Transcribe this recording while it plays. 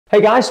Hey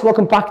guys,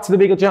 welcome back to the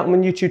Regal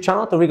Gentleman YouTube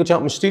channel, the Regal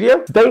Gentleman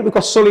Studio. Today we've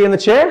got Suley in the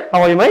chair.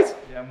 How are you, mate?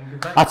 Yeah, I'm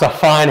good. That's a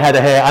fine head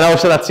of hair. I know I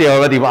said that to you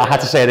already, but I had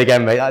to say it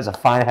again, mate. That is a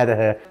fine head of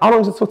hair. How long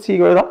does it took to you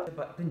grow that?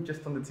 I think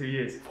just under 2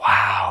 years.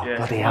 Wow, yeah,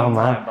 bloody hell,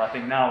 man. Time, but I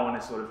think now I want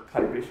to sort of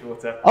cut it a bit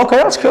shorter. Okay,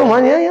 that's cool,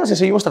 man. Yeah.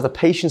 So you must have the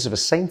patience of a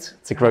saint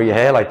to grow your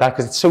hair like that,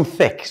 because it's so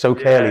thick, so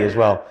curly as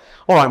well.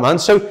 All right, man.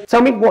 So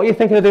tell me, what are you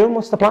thinking of doing?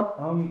 What's the plan?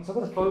 So I've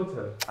got a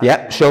photo.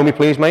 Yeah, show me,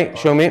 please, mate.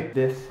 Show me.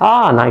 This.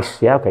 Ah,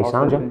 nice. Yeah, okay,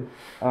 sound you.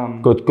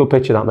 Good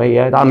picture that, mate.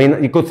 Yeah, I mean,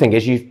 the good thing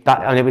is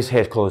and his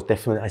hair colour is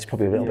different. It's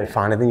probably a little bit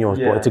finer than yours,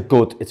 but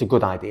it's a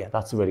good idea.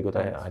 That's a really good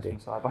idea.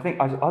 I think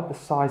I want the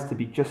size to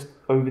be just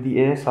over the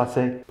ear, so I'd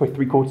say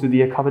probably 3/4 of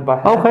the ear covered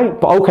by hair.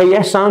 Okay,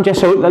 yeah, sound. Yeah,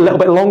 so a little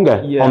bit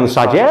longer on the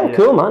side. Yeah,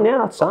 cool, man. Yeah,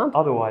 that's sound.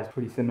 Otherwise,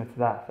 pretty similar to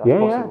that.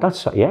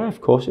 Yeah, of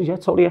course, yeah,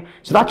 totally. Yeah.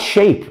 So that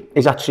shape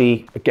is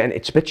actually, again,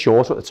 it's a bit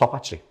shorter at the top.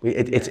 Actually,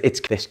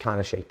 it's this kind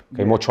of shape.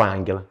 Okay, more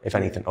triangular, if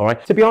anything. All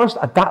right. To be honest,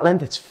 at that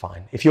length, it's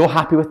fine. If you're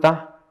happy with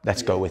that,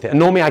 let's go with it. And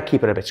normally I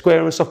keep it a bit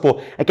squarer and stuff, but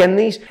again,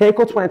 these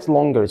haircuts, when it's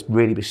longer, it's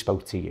really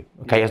bespoke to you.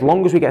 Okay, as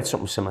long as we get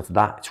something similar to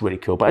that, it's really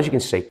cool. But as you can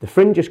see, the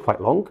fringe is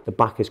quite long, the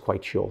back is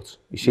quite short.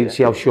 You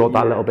see how short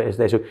that little bit is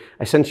there? So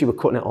essentially we're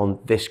cutting it on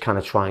this kind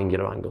of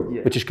triangular angle,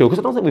 which is cool, because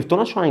I don't think we've done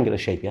a triangular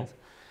shape yet,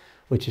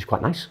 which is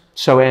quite nice.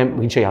 So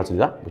we can show you how to do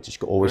that, which is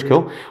always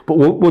cool. But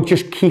we'll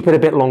just keep it a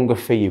bit longer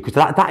for you, because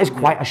that is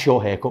quite a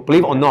short haircut.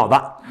 Believe it or not,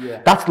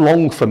 that's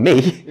long for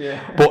me.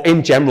 But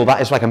in general,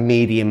 that is like a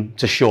medium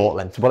to short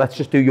length. But let's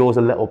just do yours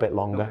a little bit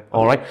longer.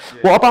 All right.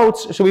 What about?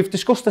 So we've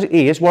discussed the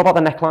ears. What about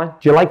the neckline?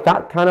 Do you like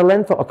that kind of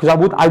length? Because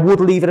I would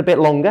leave it a bit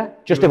longer.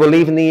 Just if we're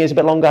leaving the ears a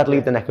bit longer, I'd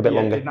leave the neck a bit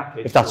longer,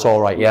 if that's all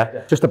right.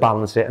 Yeah. Just to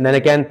balance it. And then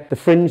again, the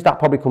fringe, that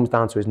probably comes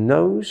down to his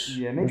nose.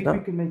 Yeah, maybe we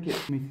can make it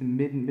the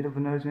middle of the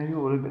nose, maybe,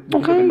 or a little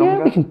bit. Okay,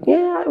 yeah, we can,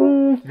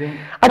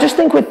 I just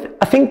think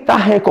I think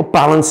that haircut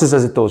balances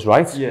as it does,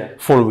 right? Yeah.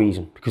 For a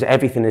reason, because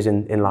everything is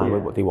in line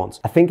with what they want.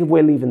 I think if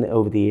we're leaving it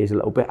over the ears a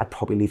little bit, I'd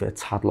probably leave it a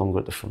tad longer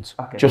at the front,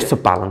 just to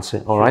balance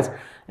it, all right?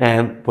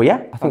 But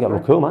yeah, I think that'll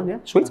look cool, man. Yeah,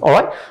 sweet. All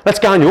right, let's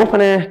garn you up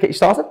and get you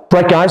started.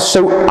 Right, guys,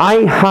 so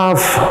I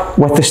have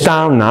wet this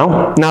down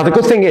now. Now, the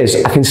good thing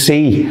is I can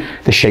see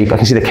the shape, I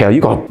can see the curl.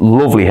 You've got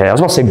lovely hair. I was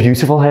about to say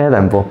beautiful hair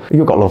then, but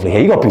you've got lovely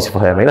hair. You've got beautiful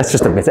hair, mate. Let's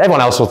just admit it.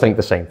 Everyone else will think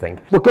the same thing.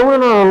 We're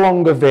going on a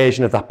longer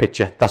version of that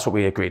picture. That's what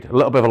we agreed. A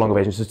little bit of a longer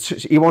version. So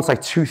he wants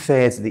like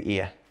 2/3 of the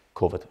ear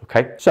covered,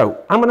 okay?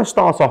 So I'm going to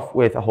start off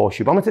with a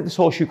horseshoe, but I'm going to take this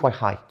horseshoe quite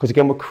high, because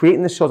again, we're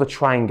creating this sort of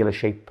triangular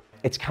shape.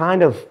 It's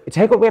a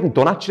haircut we haven't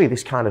done actually,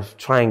 this kind of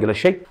triangular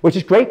shape, which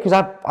is great, because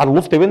I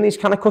love doing these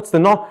kind of cuts.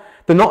 They're not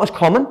as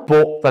common,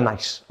 but they're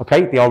nice,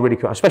 okay? They are really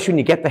cool, especially when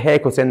you get the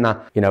haircuts in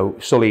that, you know,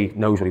 Suley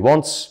knows what he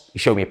wants. He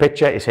showed me a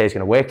picture, his hair's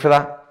going to work for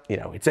that. You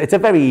know, it's a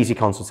very easy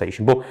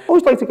consultation, but I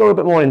always like to go a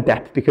bit more in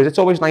depth, because it's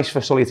always nice for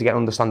Suley to get an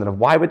understanding of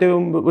why we're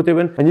doing what we're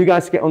doing, and you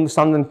guys to get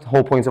understanding. The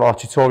whole point of our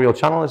tutorial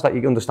channel is that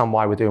you understand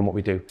why we're doing what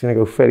we do. It's going to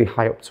go fairly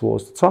high up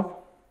towards the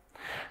top.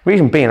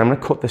 Reason being, I'm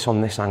going to cut this on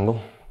this angle,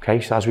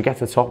 okay? So as we get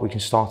to the top, we can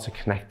start to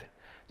connect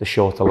the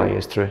shorter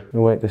layers through it.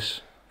 We'll work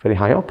this fairly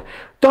high up.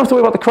 Don't have to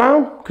worry about the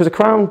crown, because the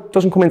crown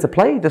doesn't come into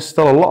play. There's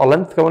still a lot of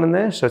length going in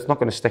there, so it's not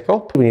going to stick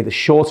up. We need the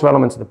shorter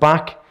element at the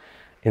back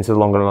into the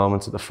longer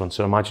element at the front.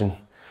 So imagine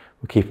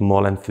we're keeping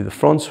more length through the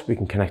front, we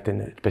can connect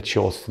it a bit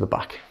shorter to the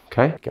back,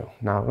 okay? Go,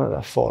 now let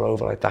that fall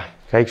over like that,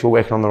 okay? So we're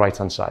working on the right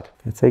hand side.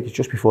 I'll take it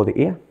just before the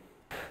ear.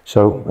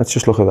 So let's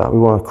just look at that, we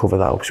want to cover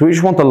that up. So we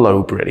just want the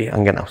lobe really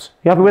hanging out.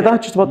 You happy with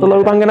that? Just about the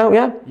lobe hanging out,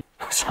 yeah?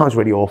 Sounds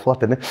really awful,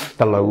 didn't it?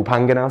 The lobe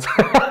hanging out.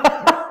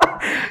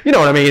 You know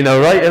what I mean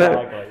though,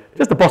 right?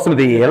 Just the bottom of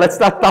the ear.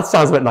 That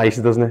sounds a bit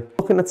nicer, doesn't it?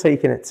 Looking at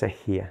taking it to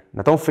here.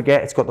 Now don't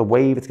forget, it's got the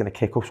wave, it's going to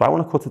kick up. So I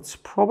want to cut it to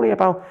probably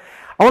about,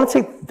 I want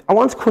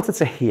to cut it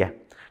to here.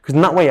 Because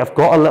in that way, I've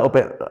got a little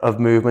bit of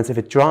movement. If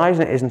it dries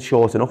and it isn't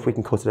short enough, we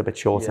can cut it a bit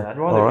shorter. Yeah, I'd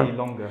rather be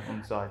longer on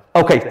the side.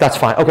 Okay, that's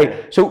fine.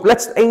 Okay, so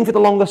let's aim for the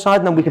longer side,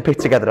 and then we can pick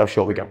together how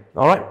short we go.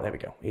 All right, there we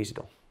go. Easy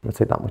done. I'm going to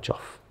take that much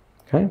off.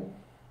 Okay,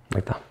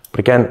 like that.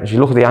 But again, as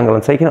you look at the angle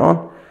and taking it on,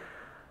 I'm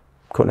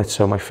cutting it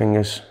so my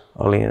fingers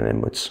are leaning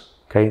inwards.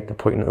 Okay, they're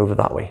pointing over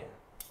that way.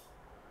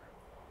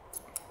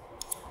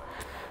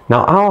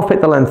 Now, how I'll pick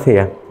the length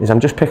here is I'm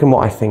just picking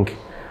what I think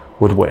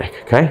would work,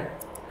 okay?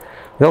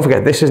 Don't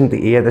forget, this isn't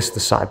the ear, this is the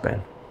side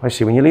bend. I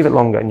see, when you leave it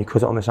longer and you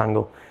cut it on this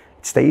angle,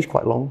 it stays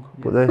quite long,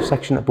 but the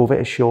section above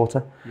it is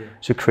shorter.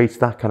 So it creates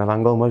that kind of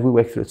angle. And as we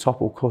work through the top,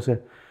 we'll cut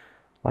it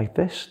like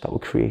this. That will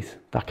create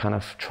that kind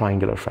of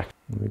triangular effect.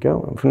 There we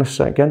go. I'm going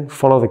to, again,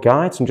 follow the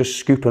guides. I'm just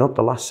scooping up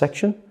the last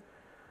section.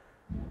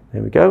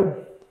 There we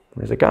go.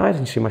 There's the guide.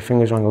 You see my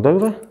fingers angled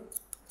over.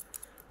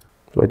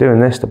 So by doing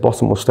this, the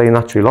bottom will stay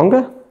naturally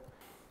longer.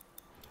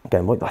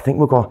 Again, I think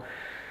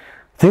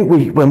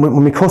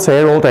when we cut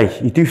hair all day,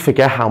 you do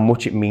forget how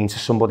much it means to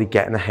somebody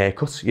getting a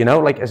haircut, you know,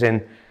 like as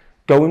in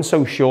going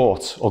so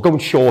short, or going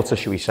shorter,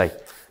 should we say.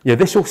 You know,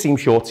 this will seem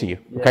short to you,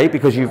 okay,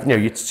 because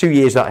you're 2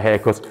 years that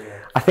haircut.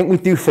 I think we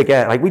do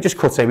forget, like we just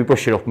cut hair, we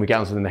brush it up and we get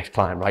on to the next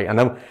client, right? And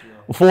then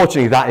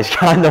unfortunately, that is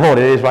kind of what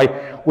it is,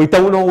 right? We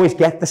don't always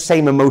get the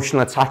same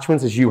emotional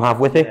attachment as you have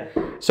with it.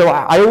 So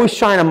I always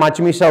try and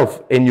imagine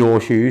myself in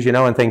your shoes, you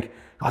know, and think,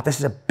 God, this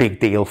is a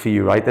big deal for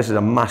you, right? This is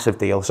a massive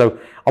deal. So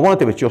I want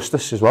to do it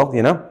justice as well,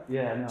 you know?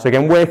 So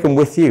again, working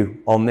with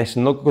you on this,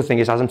 and the good thing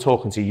is, as I'm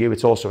talking to you,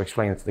 it's also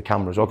explaining it to the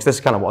camera as well, because this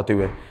is kind of what I do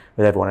with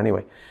everyone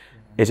anyway.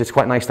 Is it's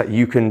quite nice that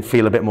you can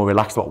feel a bit more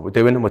relaxed about what we're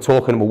doing, and we're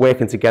talking and we're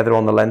working together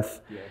on the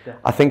length.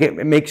 I think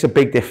it makes a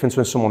big difference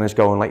when someone is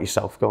going like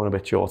yourself, going a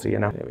bit shorter, you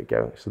know. There we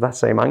go. So that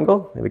same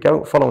angle. There we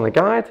go. Following the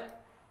guide.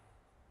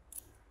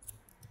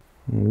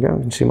 There we go.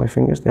 You can see my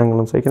fingers, the angle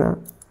I'm taking out.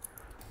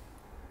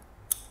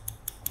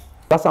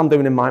 That's what I'm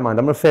doing in my mind.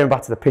 I'm referring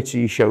back to the picture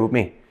you showed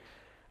me.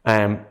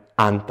 And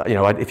you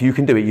know, if you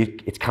can do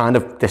it, it's kind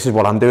of, this is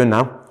what I'm doing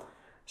now.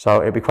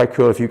 So it'd be quite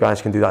cool if you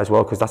guys can do that as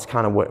well, because that's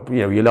kind of what, you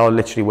know, you're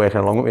literally working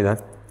along with me then.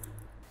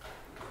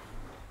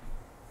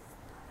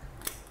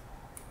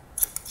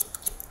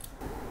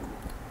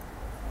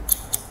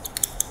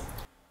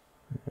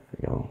 There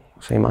we go.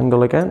 Same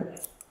angle again.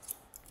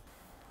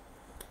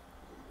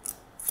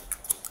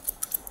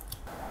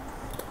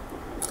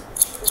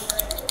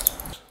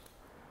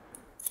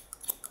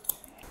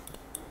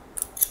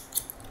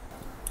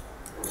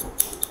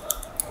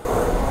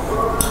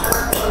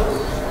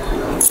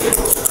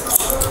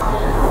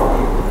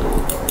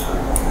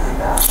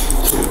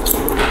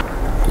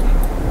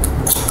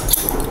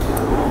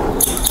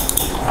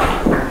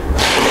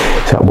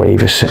 That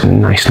wave is sitting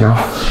nice now.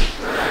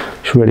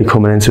 It's really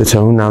coming into its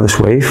own now, this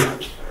wave,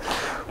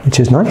 which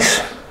is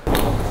nice.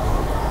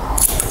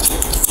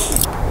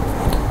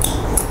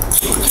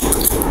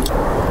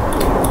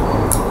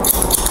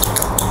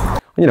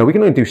 You know, we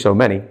can only do so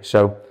many,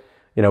 so,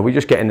 you know, we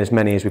just get in as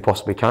many as we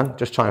possibly can,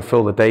 just try and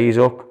fill the days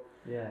up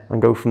and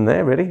go from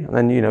there, really. And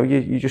then, you know,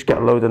 you just get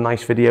a load of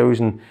nice videos.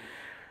 And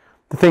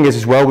the thing is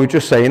as well, we were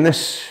just saying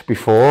this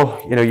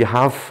before, you know, you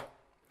have,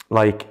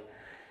 like,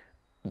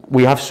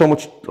 we have so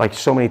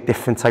many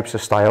different types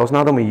of styles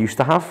now than we used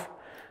to have.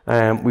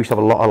 We used to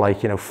have a lot of,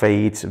 like, you know,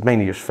 fades,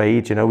 mainly just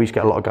fades, you know. We used to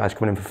get a lot of guys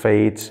coming in for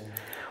fades,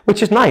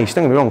 which is nice,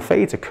 don't get me wrong,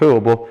 fades are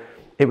cool, but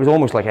it was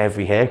almost like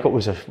every haircut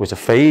was a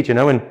fade, you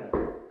know. And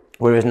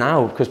whereas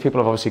now, because people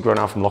have obviously grown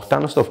out from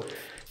lockdown and stuff,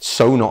 it's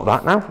so not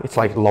that now. It's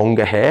like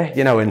longer hair,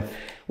 you know, and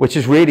which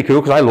is really cool,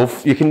 because I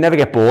love, you can never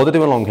get bored of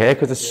doing long hair,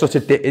 because it's such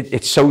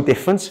it's so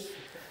different.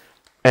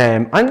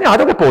 And I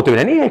don't get bored doing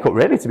any haircut,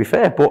 really, to be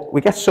fair, but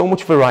we get so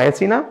much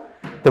variety now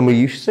than we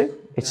used to.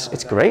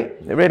 It's great,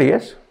 it really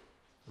is.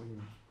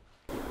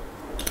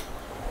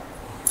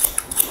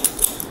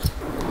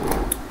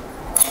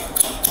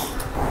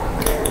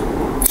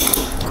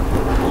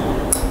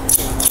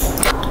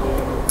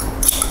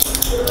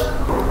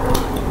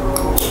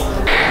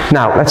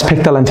 Now, let's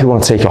pick the length we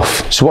want to take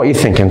off. So what are you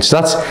thinking?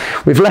 So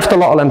we've left a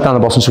lot of length down the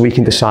bottom so we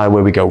can decide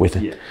where we go with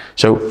it.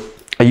 So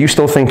are you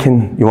still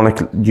thinking you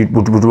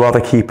would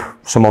rather keep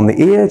some on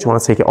the ear? Do you want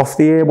to take it off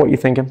the ear? What are you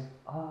thinking?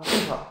 I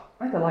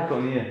think I like it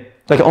on the ear.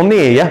 Like it on the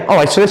ear, yeah? All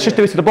right, so let's just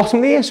do it to the bottom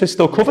of the ear so it's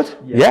still covered.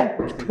 Yeah?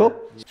 Cool.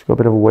 It's got a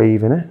bit of a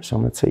wave in it, so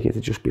I'm going to take it to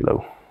just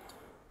below.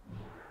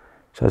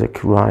 So as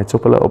it rides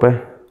up a little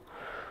bit,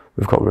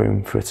 we've got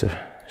room for it to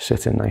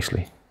sit in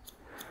nicely.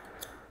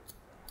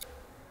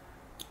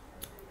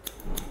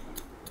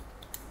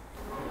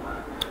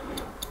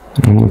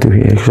 And we'll do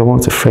here, because I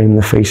want to frame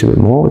the face a bit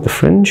more with the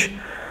fringe.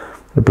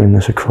 I'll bring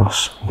this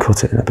across and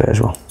cut it in a bit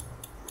as well.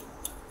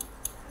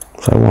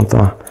 So I want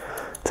that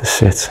to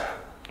sit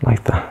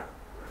like that.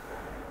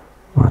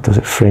 What that does,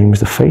 it frames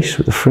the face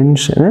with the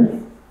fringe sitting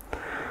in,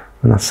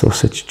 and that still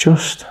sits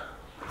just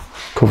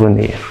covering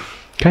the ear.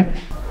 Okay?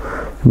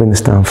 I'll bring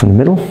this down from the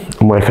middle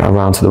and work it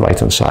around to the right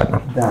hand side now.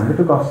 Dan, with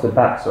regards to the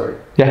back, sorry.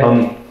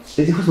 Yeah. Is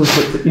it possible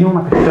to, you know,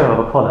 like a shirt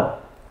of a collar?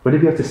 Would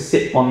it be able to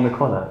sit on the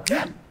collar?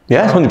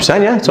 Yeah,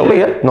 100%, yeah, totally,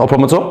 yeah, not a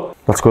problem at all.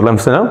 That's good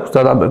length to know.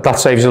 So that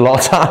saves a lot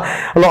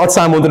of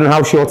time wondering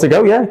how short to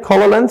go, yeah.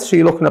 Collar length, so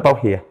you're looking about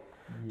here.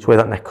 So where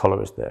that neck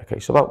collar is there, okay,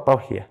 so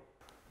about here.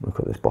 Look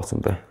at this bottom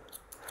bit,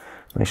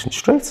 nice and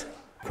straight,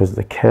 because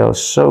the curl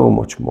is so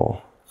much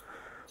more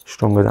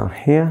stronger down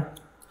here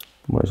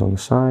than what is on the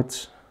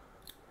sides.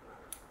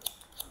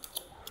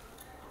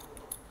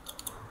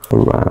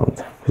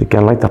 Around,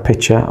 again, like that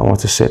picture, I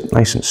want to sit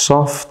nice and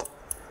soft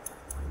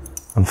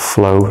and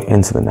flow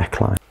into the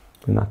neckline.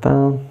 Bring that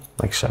down,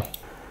 like so.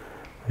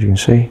 As you can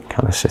see,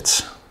 kind of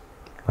sits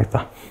like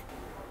that.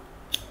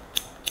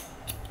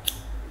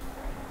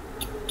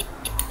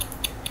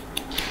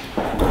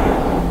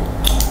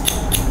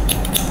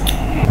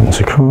 Bring this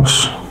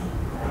across,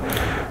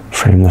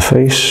 frame the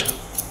face.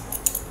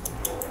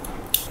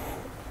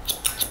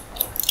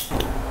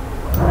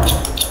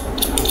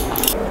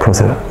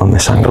 Put it on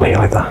this angle here,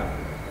 like that.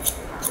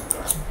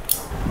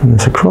 Bring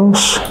this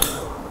across.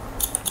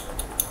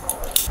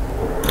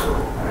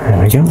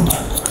 There we go.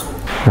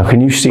 Now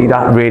can you see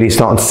that really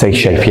starting to take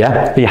shape,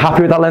 yeah? Are you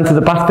happy with that length of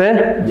the back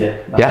there?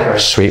 Yeah. Yeah,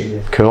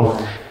 sweet, cool.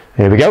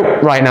 Here we go.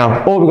 Right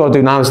now, all we've got to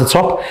do now is the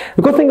top.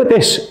 The good thing with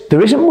this,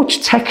 there isn't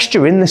much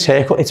texture in this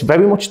haircut. It's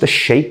very much the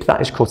shape that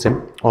is cut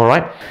in, all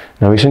right?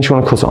 Now, essentially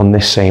you want to cut it on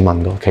this same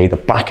angle, okay? The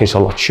back is a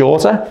lot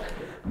shorter.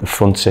 The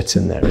front sits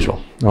in there as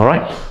well, all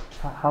right?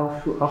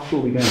 How short are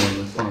we going on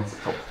this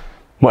top?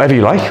 Whatever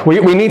you like.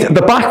 We need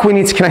the back, we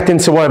need to connect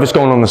into whatever's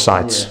going on the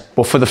sides. Yeah.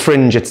 But for the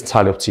fringe, it's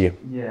entirely up to you.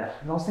 Yeah,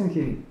 and I was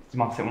thinking, do you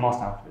mind taking my mask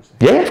now?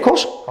 Yeah, of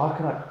course. I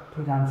could like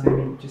put down to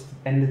maybe just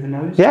the end of the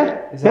nose.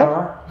 Yeah. Is that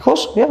alright? Of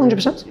course, yeah,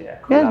 100%. Yeah,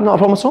 cool. Yeah, not a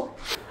problem at all.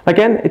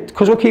 Again,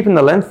 because we're keeping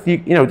the length,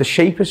 you know, the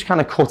shape is kind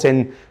of cut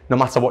in no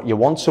matter what you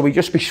want. So we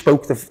just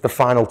bespoke the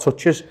final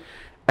touches.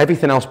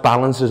 Everything else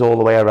balances all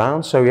the way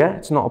around. So yeah,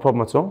 it's not a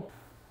problem at all.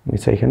 We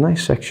take a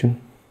nice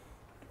section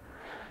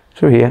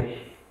through here.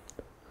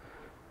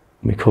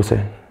 And we cut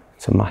it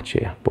to match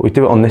here, but we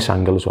do it on this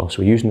angle as well.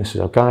 So we're using this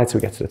as our guide till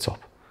we get to the top.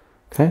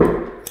 Okay,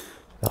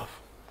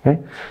 okay.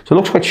 So it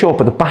looks quite short,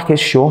 but the back is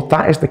short.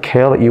 That is the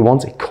curl that you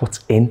want. It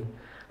cuts in.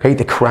 Okay,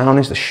 the crown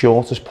is the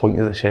shortest point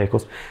of this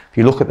haircut. If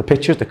you look at the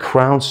pictures, the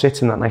crown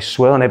sits in that nice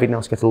swirl, and everything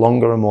else gets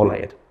longer and more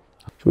layered.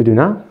 So we do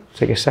now.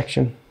 Take a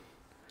section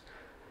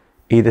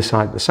either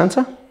side of the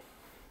center,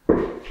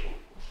 and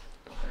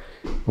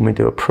we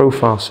do a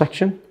profile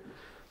section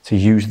to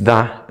use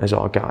that as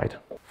our guide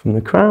from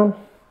the crown.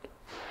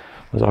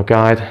 As our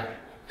guide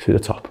through the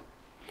top.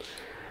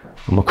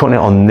 And we're cutting it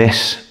on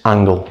this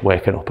angle,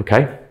 working up,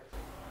 okay?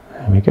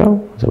 There we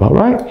go, that's about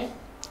right.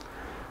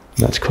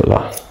 Let's cut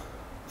that.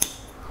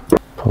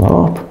 Pull that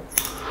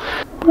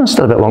up. Well,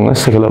 still a bit longer,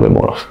 let's take a little bit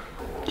more off.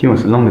 Do you want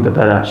it longer the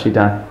better actually,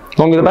 Dan?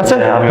 Longer the better?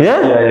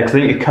 Yeah, because I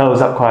think it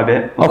curls up quite a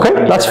bit. Okay,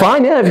 that's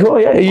fine, yeah,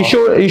 Are you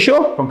sure? Are you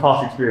sure? From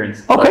past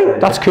experience. Okay,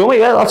 that's cool,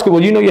 mate, yeah, that's good.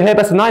 Well, you know your hair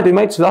better than I do,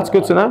 mate, so that's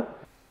good to know.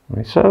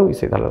 Right, so you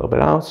take that a little bit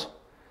out,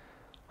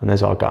 and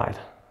there's our guide.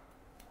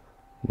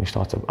 We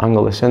start to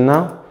angle this in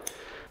now.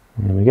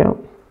 There we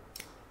go.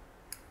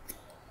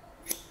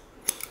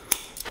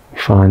 We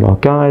find our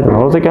guide and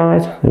our other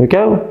guide. There we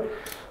go.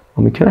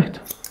 And we connect.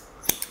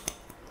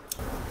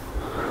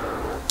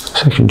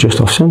 Section just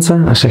off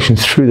center. A section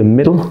through the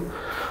middle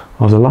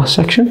of the last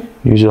section.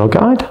 Use our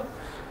guide.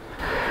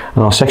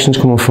 And our section's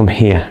coming from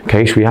here.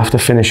 Okay, so we have to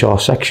finish our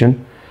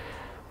section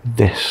with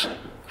this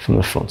from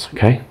the front.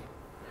 Okay.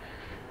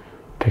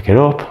 Pick it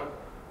up.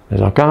 There's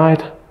our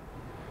guide.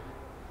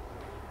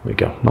 There we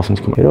go,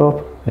 nothing's coming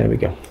up, there we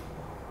go.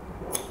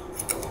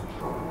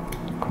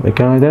 Put the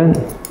guide in,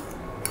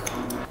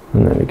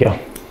 and there we go.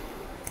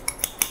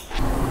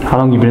 How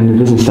long have you been in the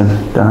business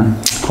then, Dan?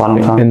 Quite a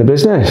long time. In the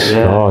business?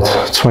 Yeah.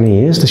 God, 20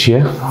 years this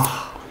year.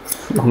 Oh,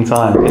 long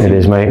time. It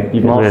is, mate.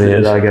 You've mastered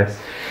it, I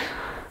guess.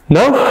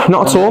 No,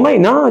 not at all, mate.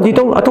 No,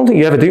 I don't think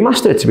you ever do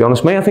master it, to be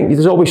honest, mate. I think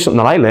there's always something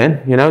that I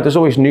learn, you know, there's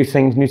always new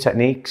things, new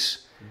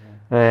techniques.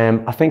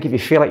 I think if you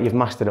feel like you've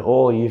mastered it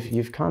all,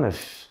 you've kind of,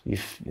 you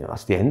know,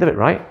 that's the end of it,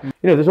 right? You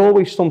know, there's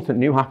always something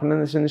new happening in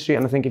this industry,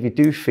 and I think if you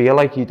do feel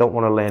like you don't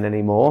want to learn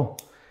anymore,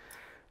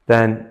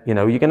 then you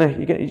know you're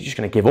just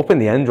gonna give up in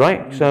the end,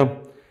 right?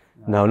 So,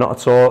 no, not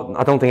at all.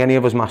 I don't think any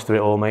of us master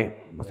it all, mate.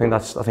 I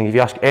think if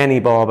you ask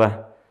any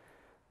barber,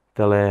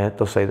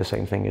 they'll say the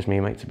same thing as me,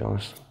 mate. To be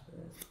honest.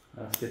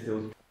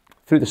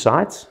 Through the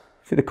sides,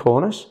 through the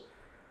corners,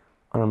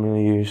 and I'm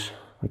going to use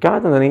my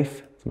guide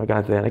underneath to my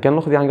guide there. And again,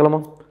 look at the angle I'm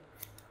on.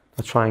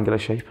 A triangular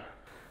shape.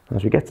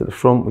 As we get to the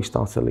front, we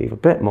start to leave a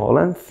bit more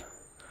length.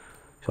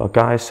 So our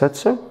guide said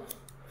so.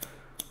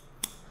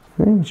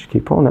 Okay, we just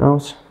keep pulling it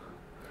out.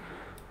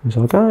 Here's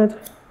our guide.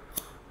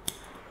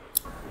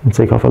 And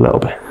take off a little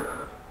bit.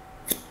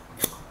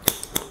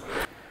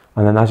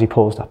 And then as he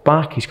pulls that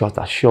back, he's got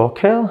that short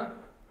curl,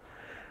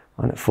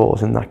 and it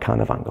falls in that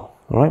kind of angle.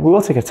 All right, we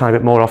will take a tiny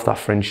bit more off that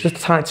fringe, just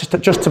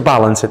to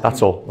balance it.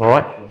 That's all. All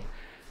right.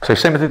 So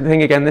same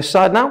thing again this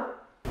side now.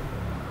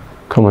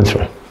 Coming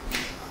through.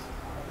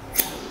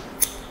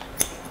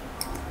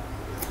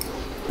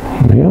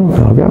 There we go,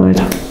 our guide.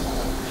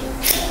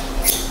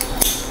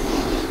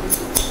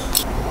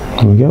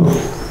 There we go.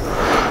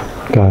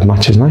 Guide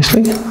matches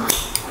nicely.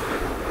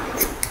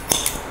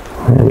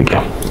 There we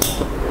go.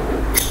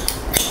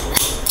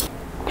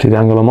 See the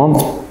angle I'm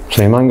on?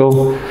 Same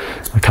angle,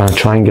 a kind of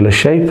triangular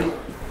shape.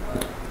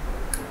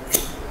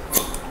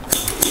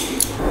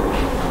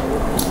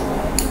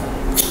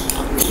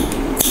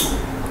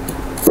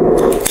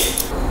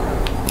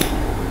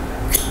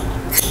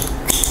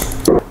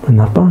 And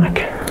that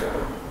back.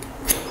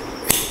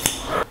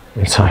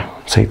 So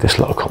take this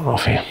little corner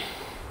off here.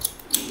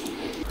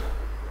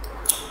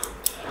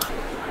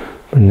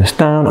 Bring this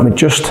down and we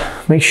just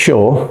make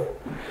sure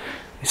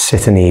it's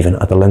sitting even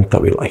at the length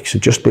that we like. So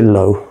just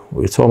below what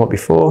we were talking about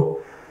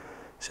before,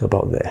 so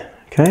about there,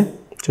 okay?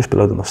 Just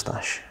below the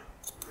moustache.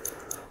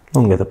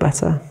 Longer the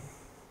better.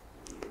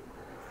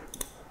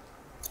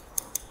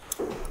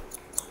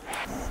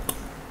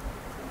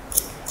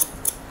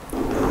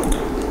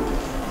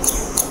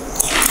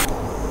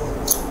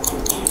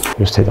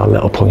 Just take that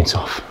little point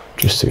off,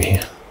 just through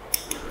here.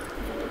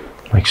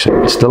 Like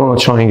so. It's still on a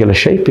triangular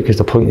shape because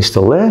the point is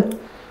still there.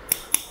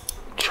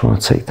 Just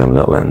want to take them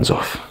little ends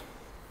off.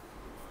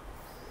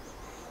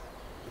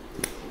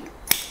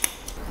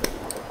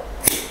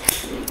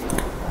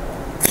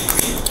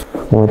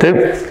 What we'll do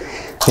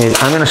is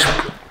I'm going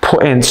to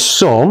put in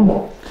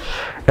some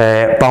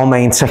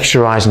Balmain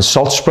texturizing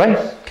salt spray.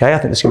 Okay, I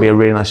think this is going to be a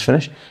really nice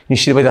finish. You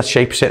see the way that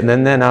shape's sitting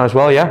in there now as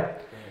well, yeah?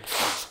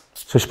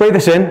 So spray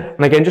this in,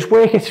 and again, just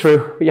work it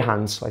through with your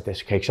hands like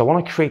this, okay? Because I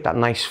want to create that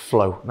nice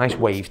flow, nice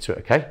wave to it,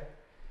 okay?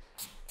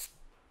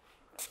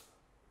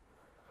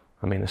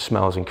 I mean, the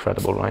smell is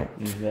incredible, right?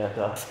 Yeah, it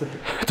does.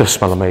 It does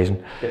smell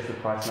amazing. Guess the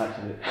price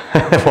matches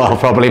it. Well,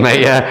 probably,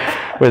 mate,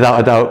 yeah,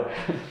 without a doubt.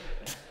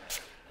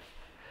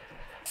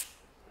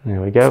 There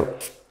we go.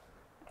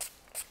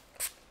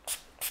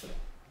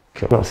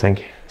 Cool. I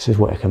think this is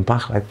working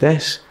back like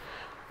this.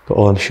 Got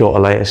all them shorter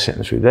layers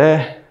sitting through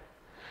there.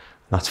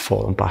 That's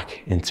falling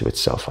back into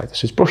itself like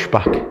this. It's brushed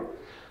back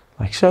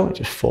like so. It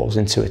just falls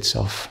into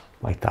itself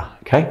like that,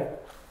 okay?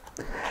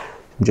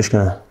 I'm just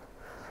gonna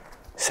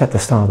set the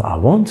style that I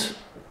want.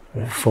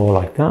 Fall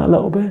like that a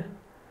little bit.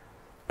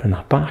 Bring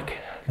that back.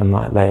 And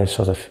that layers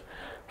sort of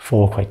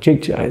fall quite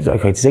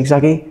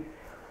zigzaggy.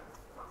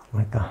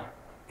 Like that,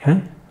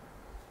 okay?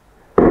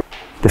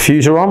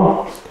 Diffuser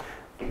on.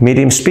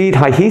 Medium speed,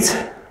 high heat.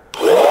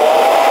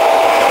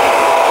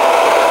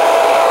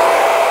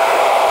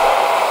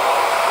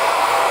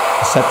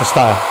 Set the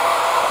style.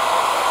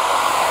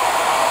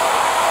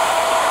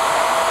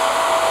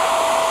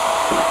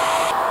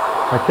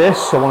 Like this,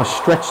 so I want to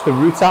stretch the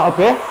roots out a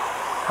bit.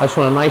 I just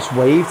want a nice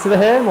wave to the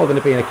hair more than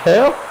it being a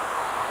curl.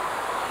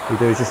 What you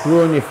do is just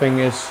run your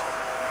fingers,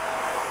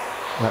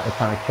 let the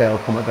kind of curl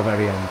come at the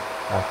very end,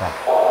 like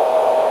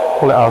that.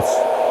 Pull it out.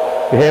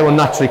 Your hair will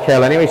naturally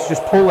curl anyway, so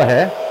just pull the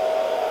hair,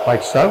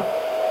 like so.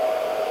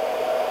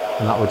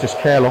 And that will just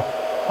curl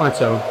up on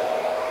its own.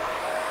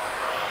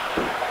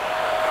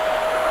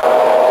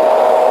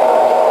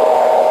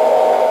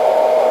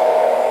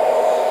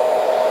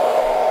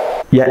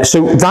 Yeah,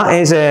 so that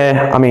is,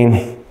 I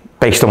mean,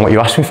 based on what you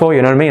asked me for,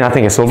 you know what I mean? I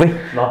think it's lovely.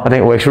 I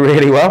think it works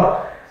really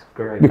well.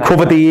 Great. We've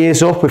covered the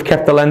ears up, we've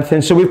kept the length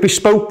in, so we've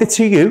bespoke it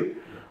to you,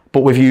 but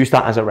we've used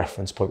that as a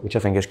reference point, which I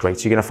think is great.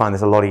 So you're going to find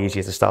this a lot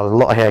easier to style. There's a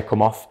lot of hair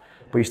come off,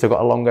 but you've still got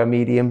a longer,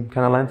 medium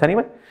kind of length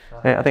anyway.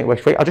 I think it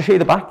works great. I'll just show you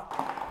the back.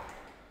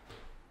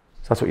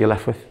 So that's what you're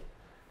left with,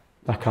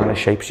 that kind of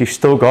shape. So you've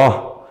still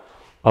got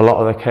a lot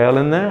of the curl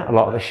in there, a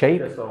lot of the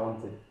shape. That's what I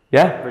wanted.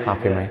 Yeah? Really,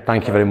 happy, mate.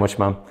 Thank you very much,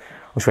 man.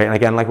 And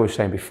again, like we were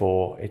saying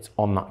before, it's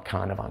on that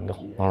kind of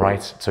angle, all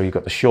right? So you've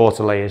got the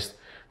shorter layers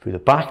through the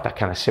back that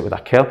kind of sit with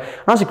that curl.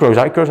 And as it grows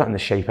out in the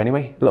shape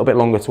anyway, a little bit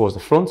longer towards the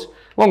front,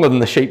 longer than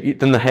the shape,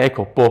 than the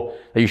haircut,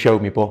 but that you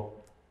showed me, but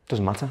it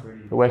doesn't matter.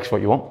 It works for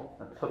what you want.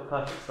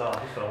 Perfect style,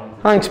 that's what I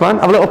wanted. Thanks, man.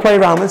 Have a little play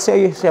around with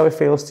it, see how it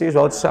feels to you as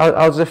well. Just, how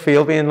does it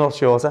feel being a little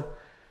shorter?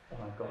 Oh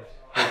my gosh,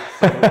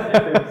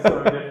 it feels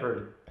so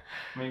different.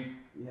 I mean,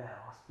 yeah,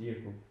 that's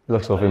beautiful. It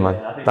looks lovely,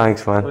 man.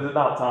 Thanks, man. It was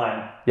about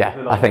time.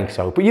 Yeah, I think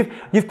so. But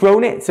you've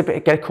grown it to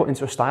get it cut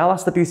into a style.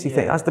 That's the beauty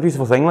thing. That's the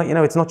beautiful thing. Like, you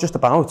know, it's not just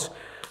about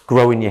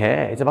growing your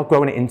hair. It's about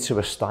growing it into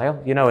a style,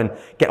 you know, and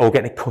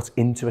getting it cut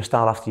into a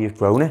style after you've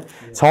grown it.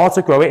 Yeah. It's hard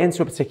to grow it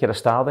into a particular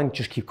style, then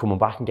just keep coming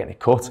back and getting it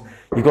cut.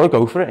 You've got to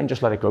go for it and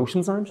just let it grow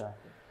sometimes.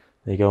 Exactly.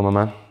 There you go, my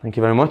man. Thank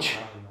you very much.